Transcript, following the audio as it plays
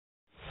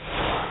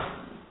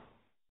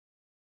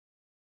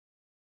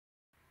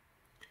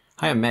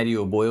Hi, I'm Matty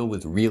O'Boyle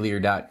with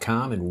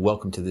Realear.com and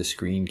welcome to this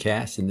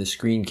screencast. In this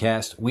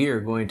screencast, we are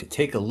going to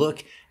take a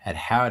look at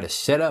how to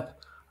set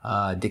up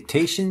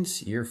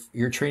dictations,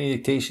 your training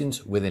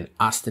dictations with an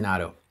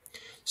ostinato.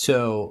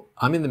 So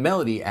I'm in the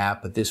Melody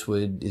app, but this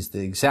is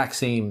the exact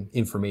same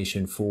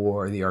information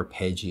for the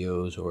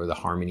arpeggios or the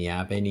harmony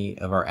app. Any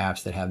of our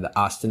apps that have the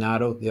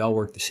ostinato, they all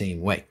work the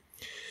same way.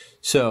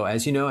 So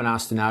as you know, an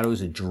ostinato is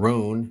a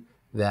drone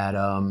that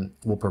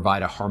will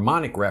provide a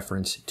harmonic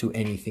reference to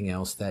anything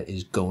else that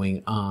is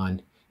going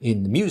on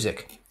in the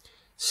music.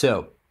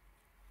 So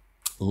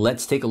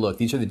let's take a look.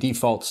 These are the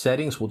default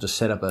settings. We'll just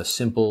set up a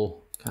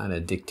simple kind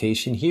of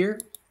dictation here.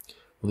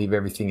 We'll leave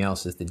everything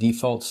else as the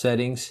default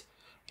settings.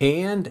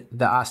 And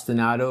the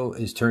ostinato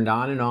is turned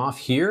on and off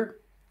here,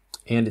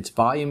 and its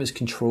volume is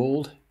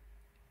controlled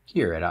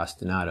here at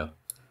ostinato.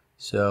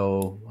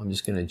 So I'm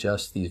just going to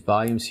adjust these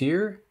volumes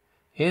here.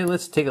 And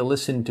let's take a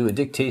listen to a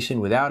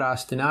dictation without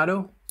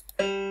ostinato.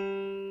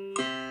 And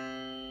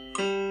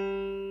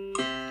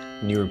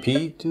you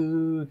repeat,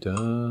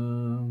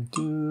 do-dum,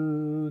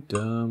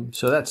 do-dum.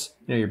 So that's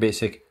your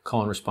basic call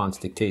and response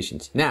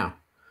dictations. Now,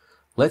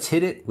 let's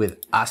hit it with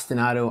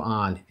ostinato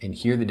on and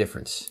hear the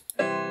difference.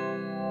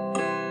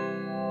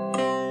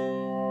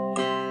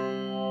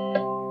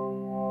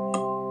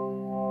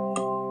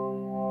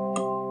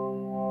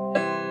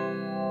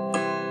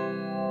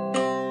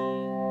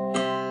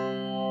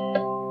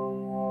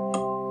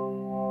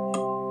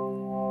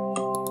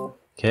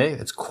 Okay,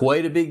 that's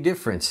quite a big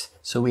difference.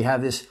 So we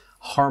have this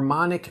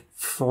harmonic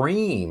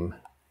frame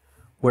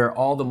where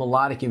all the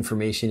melodic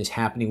information is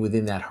happening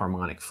within that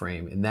harmonic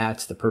frame. And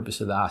that's the purpose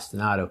of the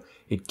ostinato.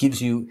 It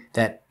gives you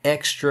that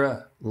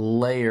extra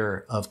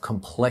layer of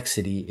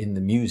complexity in the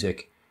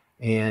music.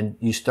 And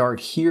you start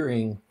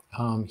hearing,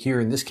 here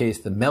in this case,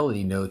 the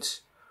melody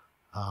notes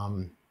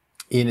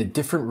in a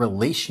different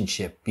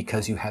relationship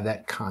because you have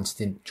that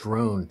constant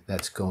drone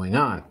that's going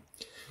on.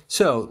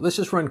 So let's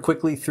just run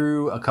quickly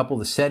through a couple of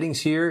the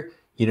settings here.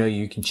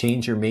 You can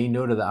change your main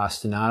note of the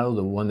ostinato,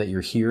 the one that you're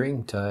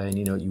hearing, to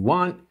any note you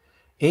want.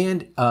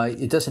 And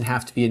it doesn't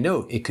have to be a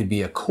note. It could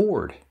be a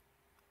chord.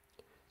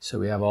 So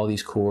we have all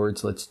these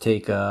chords. Let's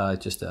take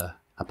just a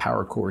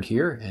power chord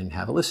here and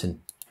have a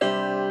listen.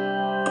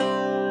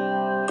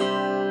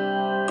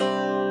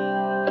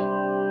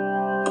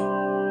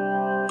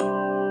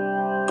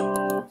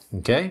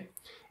 Okay.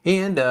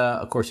 And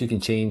of course you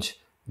can change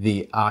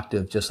the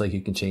octave, just like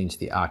you can change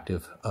the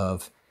octave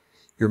of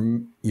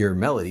your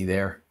melody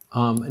there.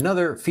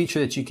 Another feature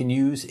that you can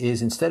use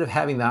is instead of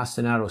having the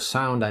ostinato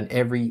sound on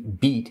every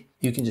beat,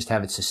 you can just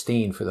have it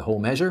sustained for the whole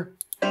measure.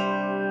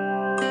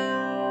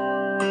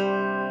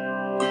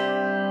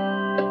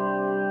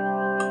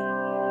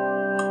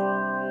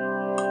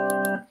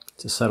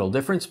 It's a subtle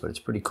difference, but it's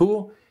pretty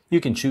cool.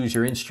 You can choose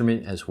your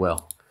instrument as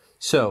well.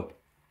 So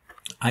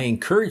I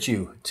encourage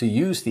you to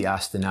use the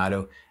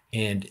ostinato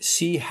and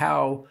see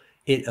how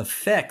it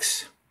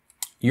affects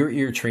your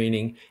ear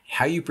training,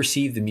 how you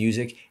perceive the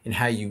music, and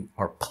how you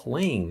are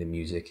playing the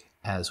music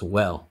as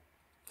well.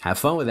 Have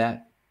fun with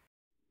that.